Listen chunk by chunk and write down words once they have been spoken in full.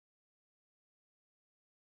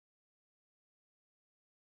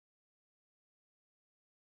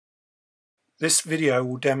This video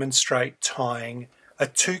will demonstrate tying a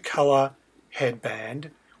two-color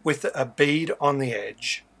headband with a bead on the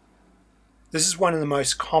edge. This is one of the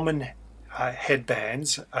most common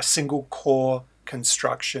headbands, a single core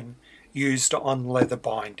construction used on leather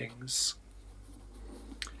bindings.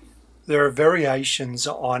 There are variations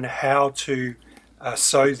on how to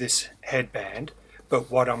sew this headband,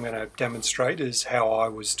 but what I'm going to demonstrate is how I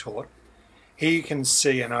was taught. Here you can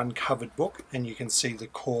see an uncovered book and you can see the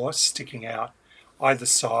core sticking out either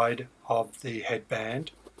side of the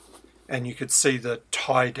headband, and you could see the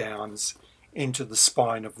tie downs into the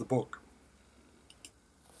spine of the book.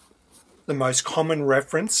 The most common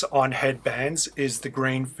reference on headbands is the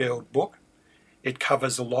Greenfield book. It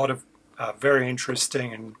covers a lot of very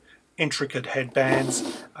interesting and intricate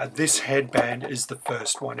headbands. This headband is the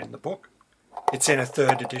first one in the book. It's in a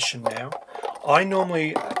 3rd edition now. I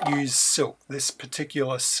normally use silk, this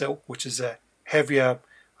particular silk, which is a heavier,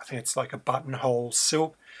 I think it's like a buttonhole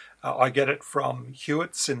silk. I get it from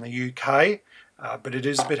Hille's in the UK, but it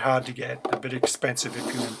is a bit hard to get, a bit expensive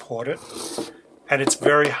if you import it, and it's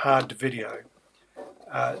very hard to video.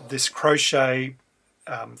 This crochet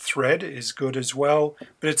thread is good as well,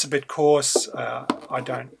 but it's a bit coarse. I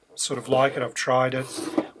don't sort of like it. I've tried it.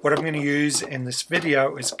 What I'm going to use in this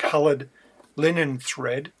video is coloured linen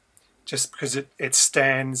thread, just because it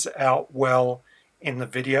stands out well in the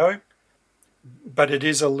video, but it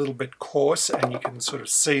is a little bit coarse and you can sort of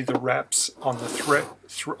see the wraps on the thread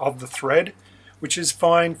of the thread, which is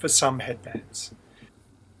fine for some headbands.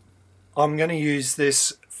 I'm going to use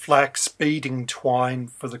this flax beading twine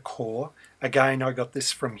for the core. Again, I got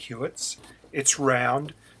this from Hille's. It's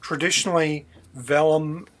round. Traditionally,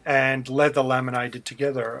 vellum and leather laminated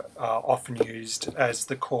together are often used as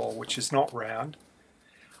the core, which is not round.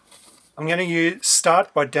 I'm going to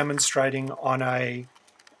start by demonstrating on a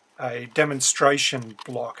demonstration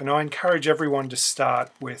block, and I encourage everyone to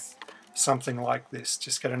start with something like this.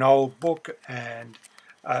 Just get an old book and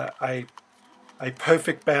a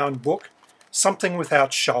perfect bound book, something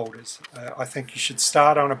without shoulders. I think you should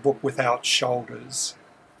start on a book without shoulders.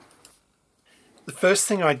 The first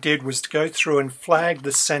thing I did was to go through and flag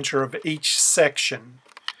the center of each section.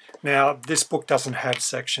 Now, this book doesn't have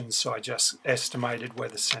sections, so I just estimated where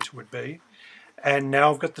the center would be. And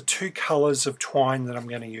now I've got the 2 colors of twine that I'm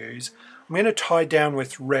going to use. I'm going to tie down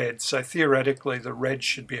with red, so theoretically the red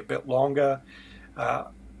should be a bit longer,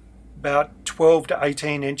 about 12 to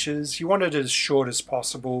 18 inches. You want it as short as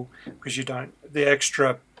possible because you don't, the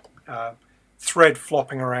extra thread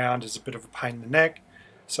flopping around is a bit of a pain in the neck.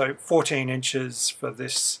 So 14 inches for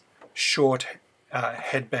this short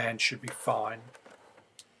headband should be fine.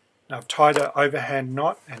 Now I've tied an overhand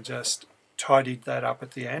knot and just tidied that up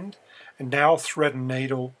at the end. And now I'll thread a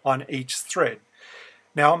needle on each thread.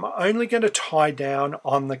 Now I'm only going to tie down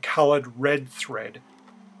on the coloured red thread.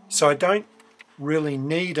 So I don't really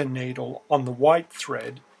need a needle on the white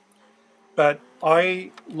thread, but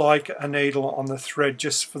I like a needle on the thread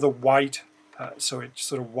just for the weight, so it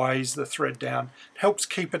sort of weighs the thread down. It helps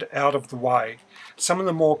keep it out of the way. Some of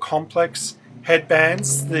the more complex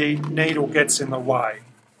headbands, the needle gets in the way.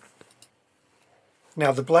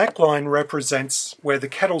 Now the black line represents where the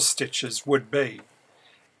kettle stitches would be,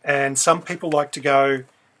 and some people like to go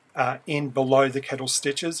in below the kettle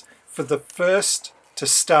stitches. For the first to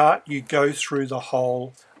start, you go through the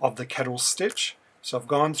hole of the kettle stitch. So I've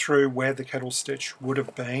gone through where the kettle stitch would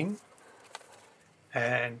have been,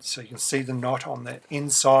 and so you can see the knot on the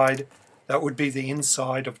inside. That would be the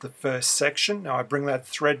inside of the first section. Now I bring that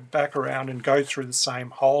thread back around and go through the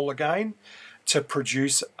same hole again to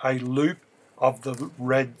produce a loop of the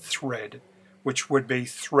red thread, which would be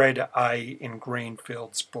thread A in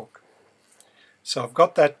Greenfield's book. So I've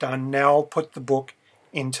got that done. Now I'll put the book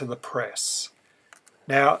into the press.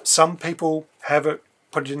 Now some people have it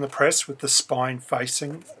put it in the press with the spine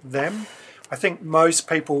facing them. I think most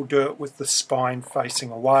people do it with the spine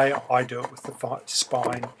facing away. I do it with the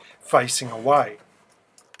spine facing away.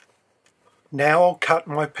 Now I'll cut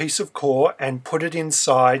my piece of core and put it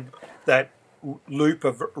inside that loop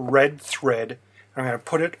of red thread. I'm going to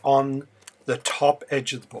put it on the top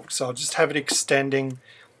edge of the book. So I'll just have it extending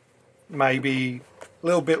maybe a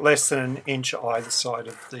little bit less than an inch either side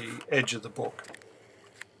of the edge of the book.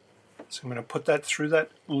 So I'm going to put that through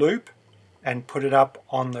that loop and put it up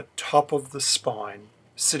on the top of the spine,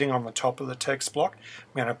 sitting on the top of the text block.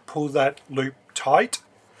 I'm going to pull that loop tight,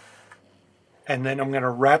 and then I'm going to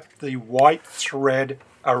wrap the white thread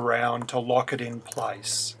around to lock it in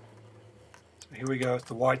place. So here we go with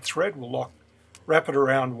the white thread. We'll wrap it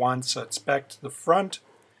around once so it's back to the front,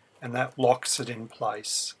 and that locks it in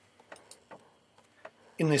place.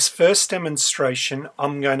 In this first demonstration,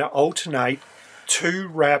 I'm going to alternate 2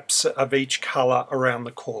 wraps of each colour around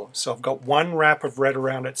the core. So I've got 1 wrap of red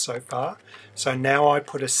around it so far. So now I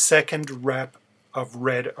put a second wrap of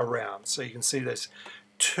red around. So you can see there's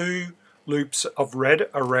 2 loops of red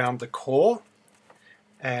around the core.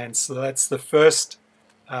 And so that's the first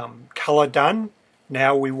colour done.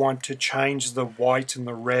 Now we want to change the white and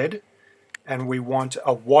the red. And we want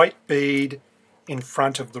a white bead in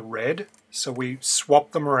front of the red. So we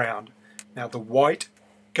swap them around. Now the white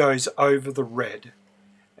goes over the red,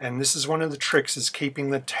 and this is one of the tricks, is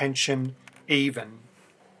keeping the tension even.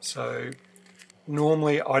 So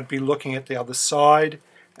normally I'd be looking at the other side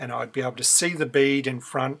and I'd be able to see the bead in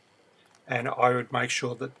front, and I would make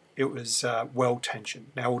sure that it was well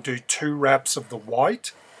tensioned. Now we'll do 2 wraps of the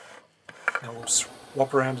white. Now we'll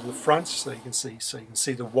swap around to the front so you can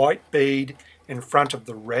see the white bead in front of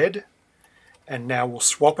the red, and now we'll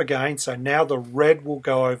swap again. So now the red will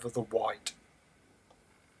go over the white.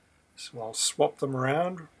 So I'll swap them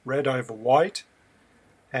around, red over white,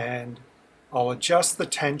 and I'll adjust the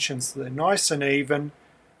tension so they're nice and even.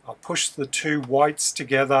 I'll push the 2 whites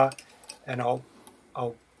together, and I'll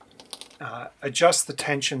adjust the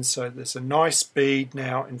tension so there's a nice bead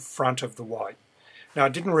now in front of the white. Now I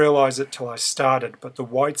didn't realize it till I started, but the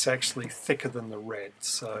white's actually thicker than the red,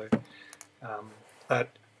 so that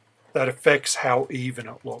affects how even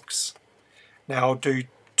it looks. Now I'll do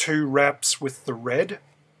 2 wraps with the red,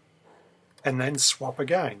 and then swap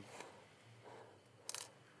again.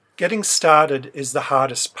 Getting started is the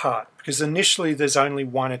hardest part, because initially there's only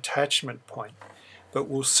 1 attachment point, but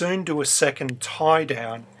we'll soon do a second tie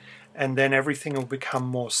down, and then everything will become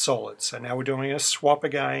more solid. So now we're doing a swap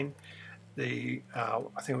again. I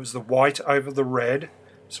think it was the white over the red,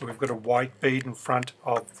 so we've got a white bead in front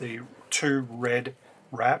of the 2 red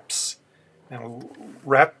wraps. Now we'll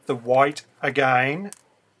wrap the white again,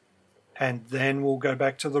 and then we'll go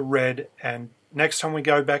back to the red, and next time we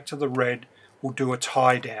go back to the red we'll do a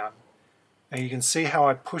tie down. And you can see how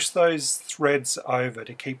I push those threads over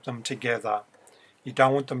to keep them together. You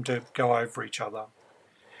don't want them to go over each other.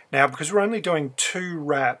 Now because we're only doing 2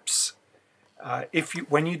 wraps,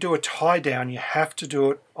 when you do a tie down you have to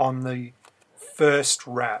do it on the first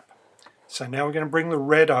wrap. So now we're going to bring the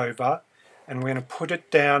red over and we're going to put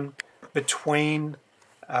it down between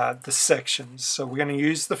the sections. So we're going to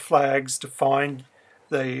use the flags to find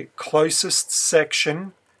the closest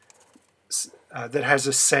section that has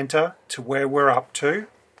a center to where we're up to.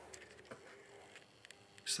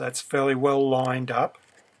 So that's fairly well lined up.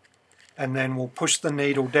 And then we'll push the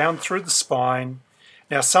needle down through the spine.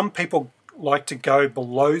 Now some people like to go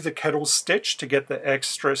below the kettle stitch to get the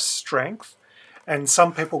extra strength, and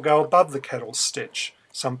some people go above the kettle stitch.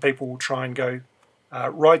 Some people will try and go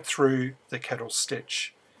right through the kettle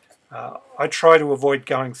stitch. I try to avoid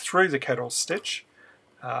going through the kettle stitch,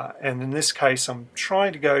 and in this case I'm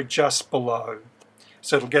trying to go just below,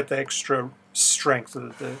 so it'll get the extra strength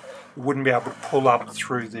that it wouldn't be able to pull up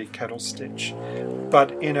through the kettle stitch.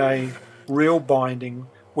 But in a real binding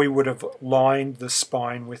we would have lined the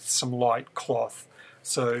spine with some light cloth,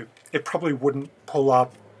 so it probably wouldn't pull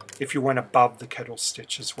up if you went above the kettle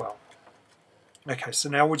stitch as well. Okay, so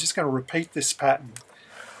now we're just going to repeat this pattern.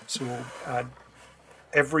 So we'll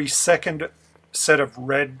every second set of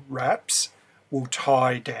red wraps will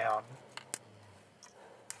tie down.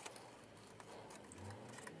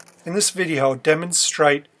 In this video I'll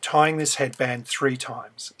demonstrate tying this headband 3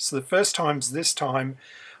 times. So the first time's this time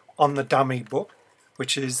on the dummy book,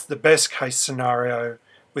 which is the best case scenario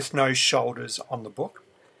with no shoulders on the book.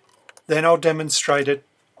 Then I'll demonstrate it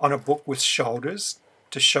on a book with shoulders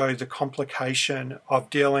to show the complication of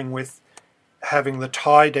dealing with having the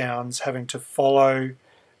tie downs, having to follow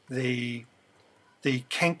the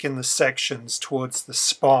kink in the sections towards the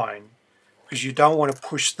spine, because you don't want to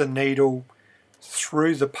push the needle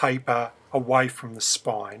through the paper away from the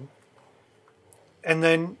spine. And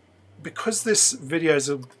then because this video is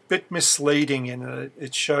a bit misleading in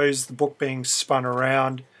it shows the book being spun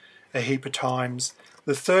around a heap of times,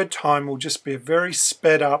 the third time will just be a very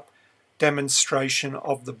sped up demonstration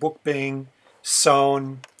of the book being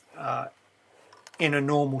sewn in a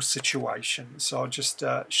normal situation. So I'll just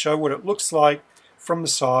show what it looks like from the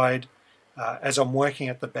side as I'm working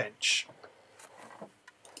at the bench.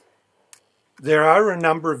 There are a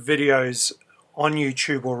number of videos on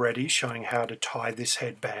YouTube already showing how to tie this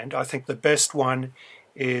headband. I think the best one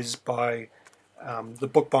is by the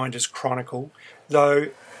Bookbinders Chronicle, though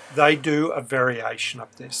they do a variation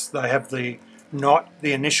of this. They have the knot,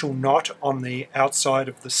 the initial knot on the outside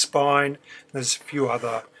of the spine. There's a few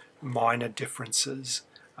other minor differences,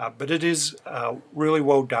 but it is really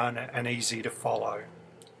well done and easy to follow.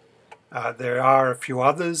 There are a few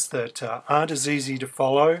others that aren't as easy to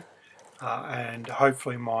follow, and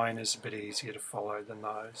hopefully mine is a bit easier to follow than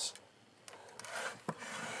those.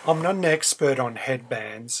 I'm not an expert on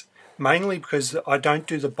headbands, mainly because I don't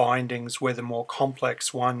do the bindings where the more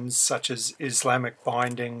complex ones, such as Islamic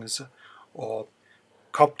bindings or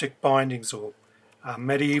Coptic bindings or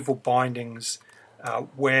medieval bindings,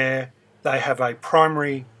 where they have a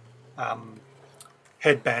primary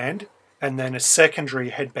headband and then a secondary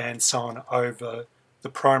headband sewn over the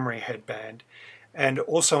primary headband. And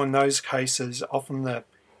also in those cases, often the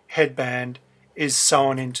headband is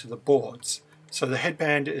sewn into the boards. So the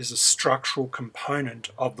headband is a structural component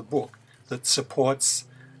of the book that supports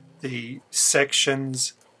the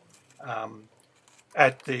sections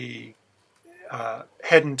at the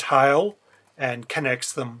head and tail and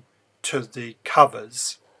connects them to the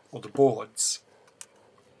covers or the boards.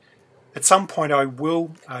 At some point I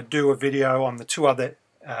will do a video on the two other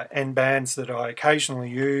end bands that I occasionally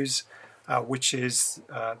use, which is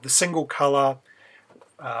the single colour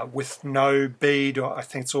with no bead, or I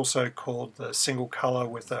think it's also called the single colour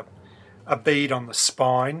with a bead on the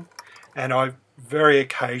spine, and I very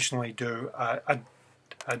occasionally do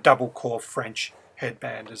a double core French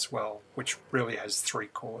headband as well, which really has 3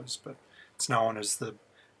 cores, but it's known as the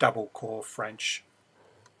double core French.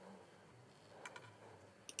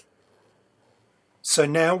 So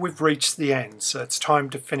now we've reached the end, so it's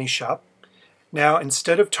time to finish up. Now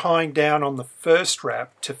instead of tying down on the first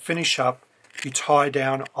wrap, to finish up you tie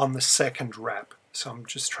down on the second wrap. So I'm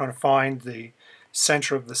just trying to find the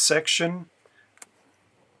center of the section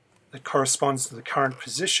that corresponds to the current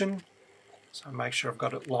position. So make sure I've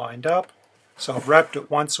got it lined up. So I've wrapped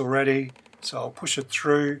it once already, so I'll push it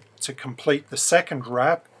through to complete the second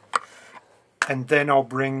wrap, and then I'll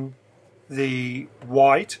bring the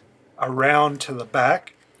white around to the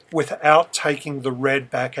back without taking the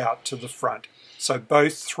red back out to the front. So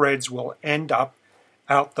both threads will end up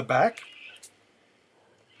out the back.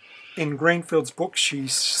 In Greenfield's book she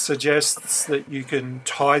suggests that you can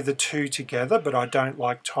tie the two together, but I don't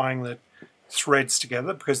like tying the threads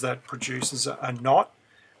together because that produces a knot,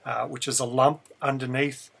 which is a lump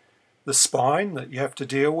underneath the spine that you have to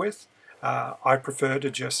deal with. I prefer to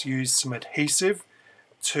just use some adhesive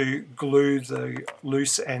to glue the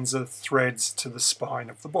loose ends of threads to the spine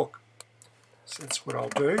of the book. So that's what I'll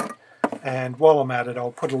do. And while I'm at it,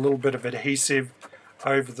 I'll put a little bit of adhesive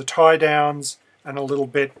over the tie downs and a little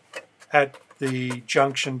bit at the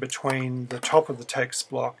junction between the top of the text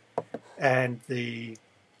block and the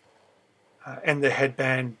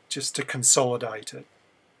headband, just to consolidate it.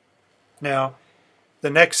 Now the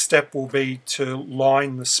next step will be to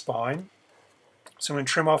line the spine. So I'm going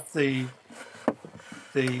to trim off the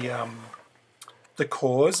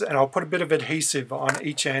cores, and I'll put a bit of adhesive on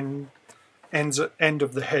each end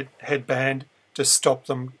of the headband to stop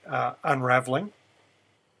them unraveling.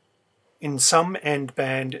 In some end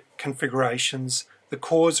band configurations the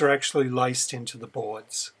cores are actually laced into the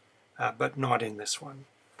boards, but not in this one.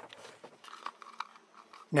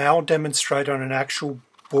 Now I'll demonstrate on an actual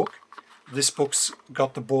book. This book's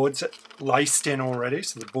got the boards laced in already,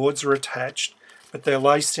 so the boards are attached, but they're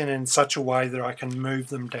laced in such a way that I can move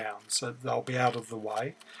them down, so they'll be out of the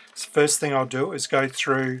way. So first thing I'll do is go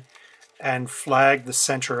through and flag the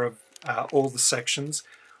center of all the sections.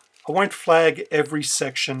 I won't flag every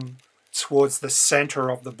section towards the center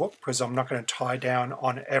of the book because I'm not going to tie down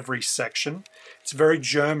on every section. It's very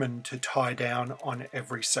German to tie down on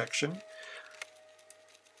every section.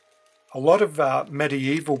 A lot of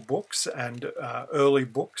medieval books and early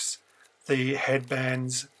books, the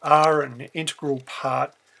headbands are an integral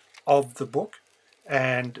part of the book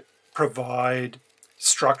and provide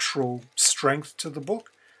structural strength to the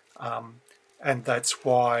book, and that's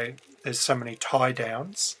why there's so many tie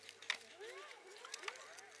downs.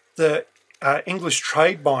 The English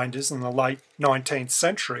trade binders in the late 19th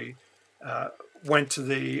century went to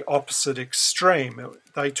the opposite extreme.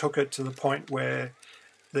 They took it to the point where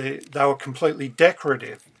they were completely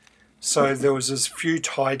decorative. So there was as few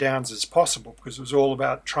tie downs as possible because it was all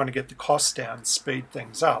about trying to get the cost down, speed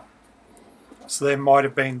things up. So there might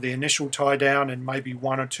have been the initial tie down and maybe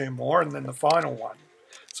 1 or 2 more, and then the final one.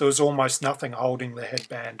 So it was almost nothing holding the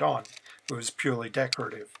headband on. It was purely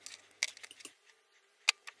decorative.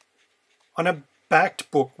 On a backed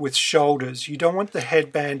book with shoulders, you don't want the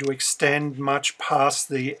headband to extend much past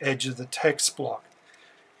the edge of the text block.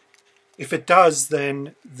 If it does,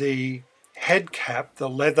 then the head cap, the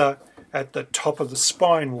leather at the top of the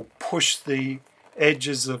spine, will push the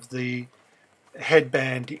edges of the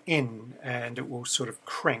headband in and it will sort of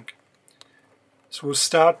crink. So we'll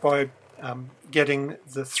start by getting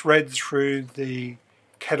the thread through the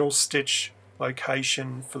kettle stitch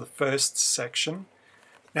location for the first section.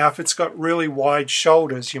 Now if it's got really wide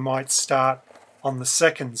shoulders, you might start on the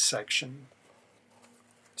second section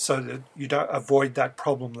so that you don't avoid that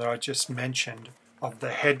problem that I just mentioned of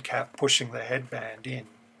the head cap pushing the headband in.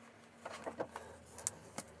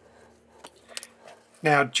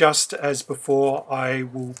 Now, just as before, I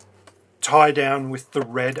will tie down with the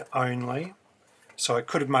red only. So I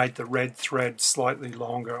could have made the red thread slightly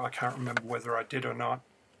longer. I can't remember whether I did or not.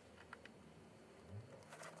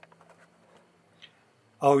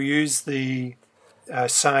 I'll use the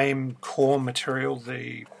same core material,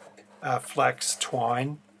 the flax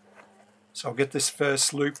twine. So I'll get this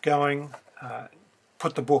first loop going,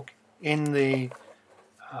 put the book in the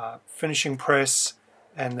finishing press,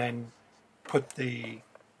 and then put the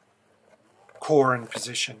core in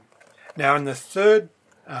position. Now in the third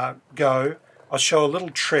go, I'll show a little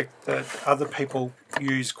trick that other people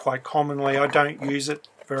use quite commonly. I don't use it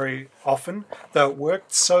very often, though it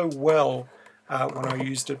worked so well when I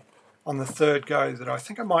used it on the third go that I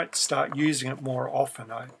think I might start using it more often.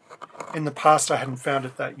 In the past I hadn't found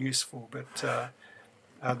it that useful, but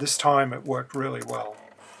this time it worked really well.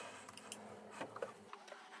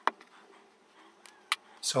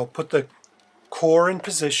 So I'll put the core in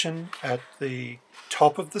position at the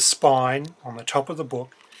top of the spine on the top of the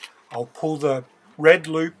book. I'll pull the red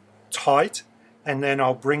loop tight, and then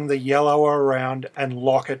I'll bring the yellow around and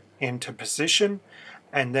lock it into position,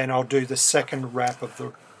 and then I'll do the second wrap of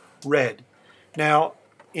the red. Now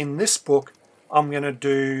in this book I'm going to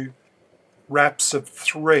do wraps of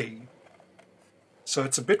 3, so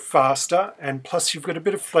it's a bit faster, and plus you've got a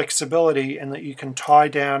bit of flexibility in that you can tie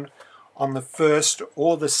down on the first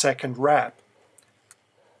or the second wrap.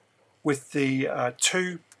 With the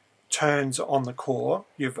 2 turns on the core,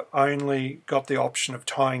 you've only got the option of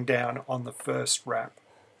tying down on the first wrap.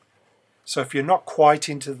 So if you're not quite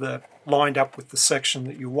lined up with the section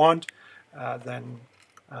that you want, then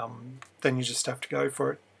you just have to go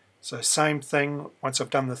for it. So same thing, once I've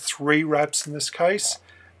done the 3 wraps in this case,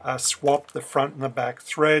 swap the front and the back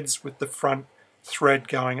threads with the front thread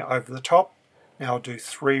going over the top. Now I'll do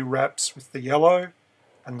 3 wraps with the yellow,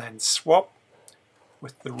 and then swap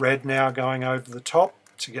with the red now going over the top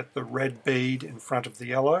to get the red bead in front of the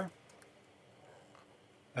yellow.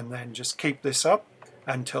 And then just keep this up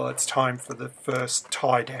until it's time for the first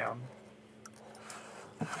tie down.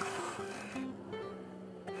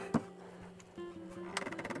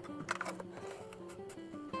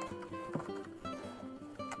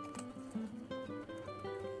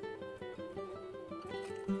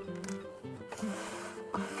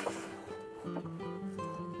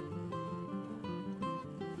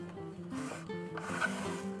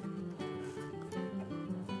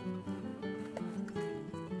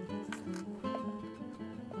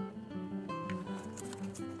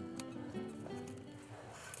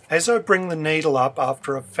 As I bring the needle up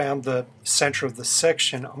after I've found the center of the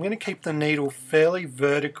section, I'm going to keep the needle fairly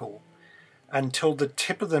vertical until the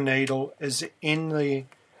tip of the needle is in the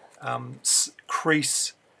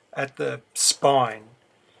crease at the spine.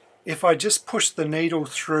 If I just push the needle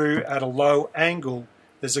through at a low angle,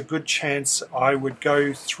 there's a good chance I would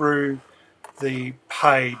go through the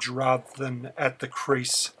page rather than at the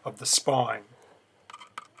crease of the spine.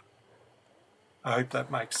 I hope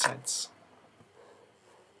that makes sense.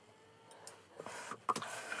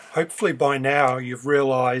 Hopefully by now you've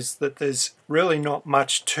realized that there's really not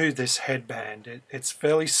much to this headband. It's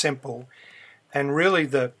fairly simple, and really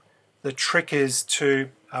the trick is to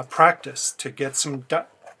practice, to get some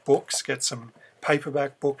books, get some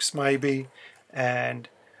paperback books maybe, and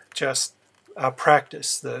just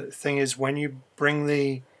practice. The thing is, when you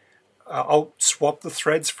bring I'll swap the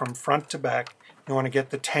threads from front to back, you want to get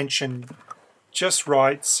the tension just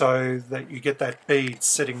right so that you get that bead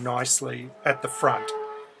sitting nicely at the front.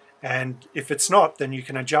 And if it's not, then you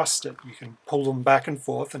can adjust it. You can pull them back and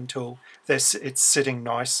forth until it's sitting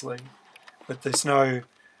nicely. But there's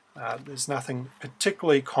nothing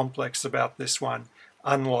particularly complex about this one,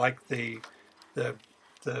 unlike the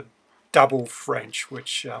double French,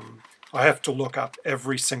 which I have to look up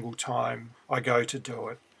every single time I go to do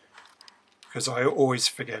it, because I always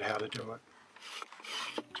forget how to do it.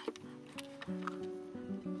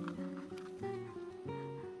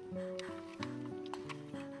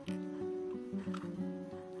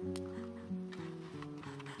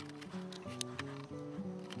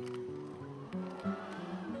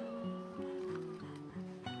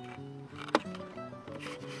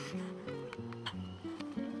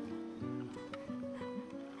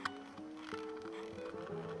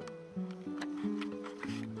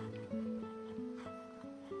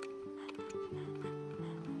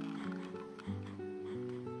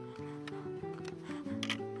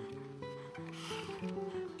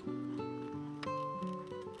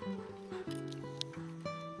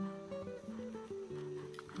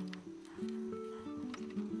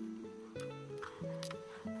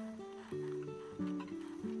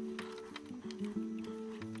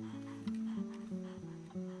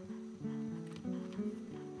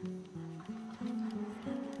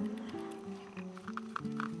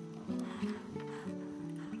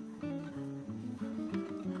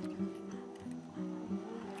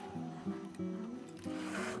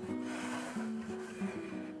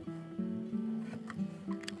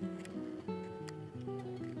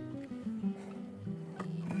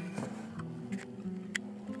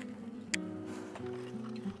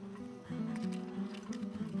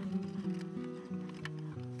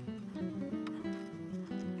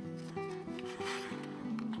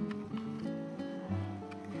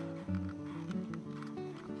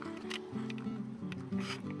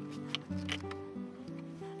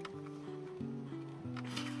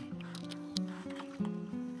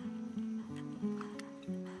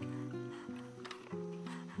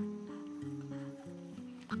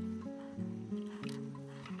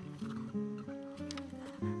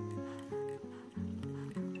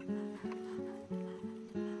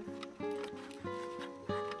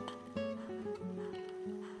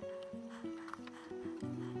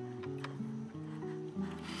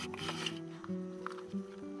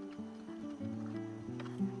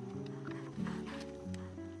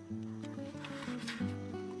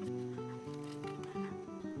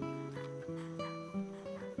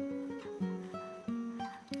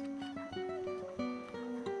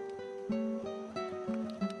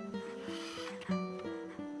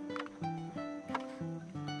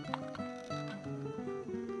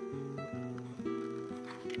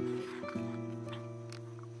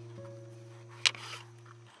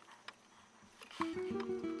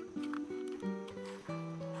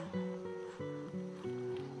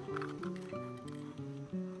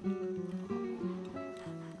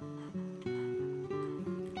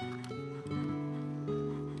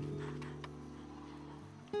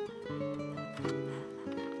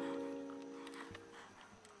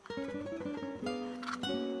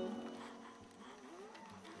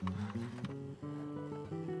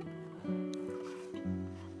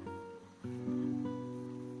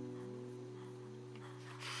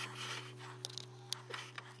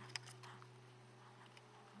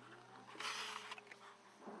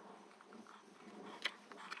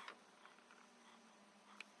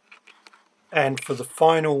 And for the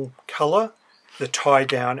final colour, the tie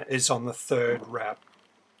down is on the third wrap.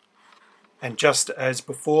 And just as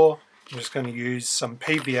before, I'm just going to use some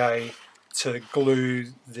PVA to glue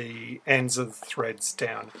the ends of the threads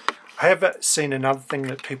down. I have seen another thing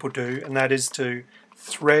that people do, and that is to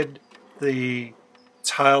thread the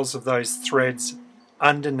tails of those threads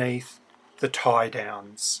underneath the tie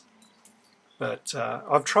downs. But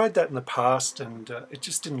I've tried that in the past and it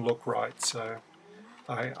just didn't look right, so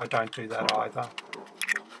I don't do that either.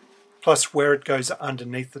 Plus, where it goes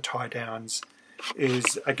underneath the tie downs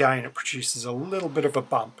is, again, it produces a little bit of a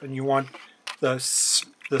bump, and you want the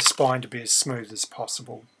spine to be as smooth as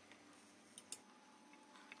possible.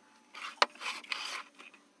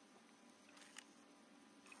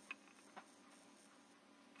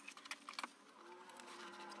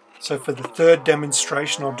 So for the third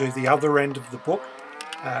demonstration, I'll do the other end of the book,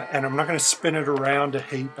 and I'm not going to spin it around a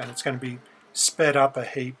heap, and it's going to be sped up a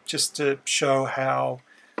heap just to show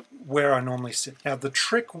where I normally sit. Now the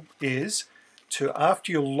trick is to,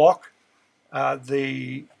 after you lock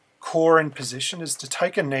the core in position, is to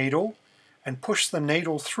take a needle and push the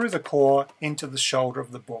needle through the core into the shoulder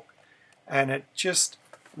of the book, and it just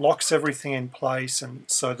locks everything in place, and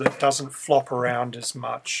so that it doesn't flop around as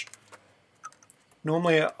much.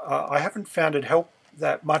 Normally I haven't found it help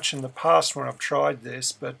that much in the past when I've tried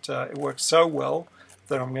this, but it works so well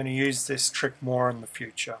that I'm going to use this trick more in the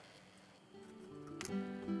future.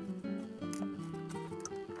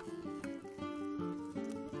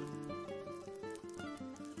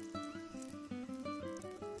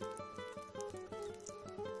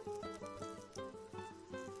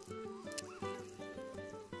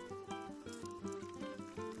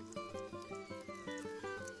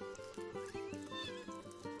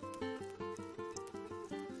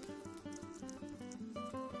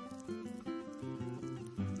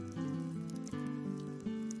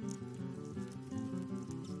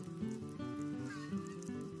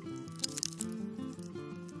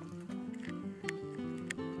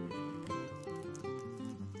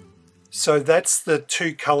 So that's the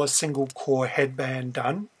 2-color single core headband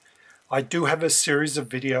done. I do have a series of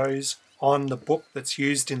videos on the book that's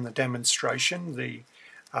used in the demonstration, the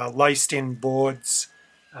laced in boards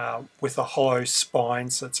with a hollow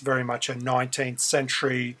spine, so it's very much a 19th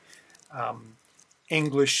century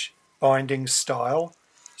English binding style.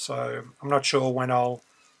 So I'm not sure when I'll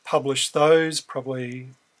publish those, probably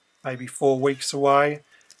maybe 4 weeks away.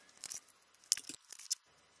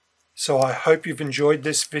 So I hope you've enjoyed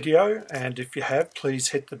this video, and if you have, please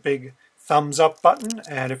hit the big thumbs up button,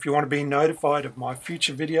 and if you want to be notified of my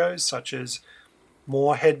future videos such as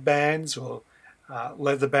more headbands or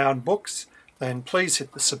leather bound books, then please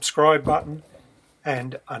hit the subscribe button,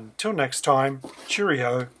 and until next time,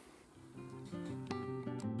 cheerio.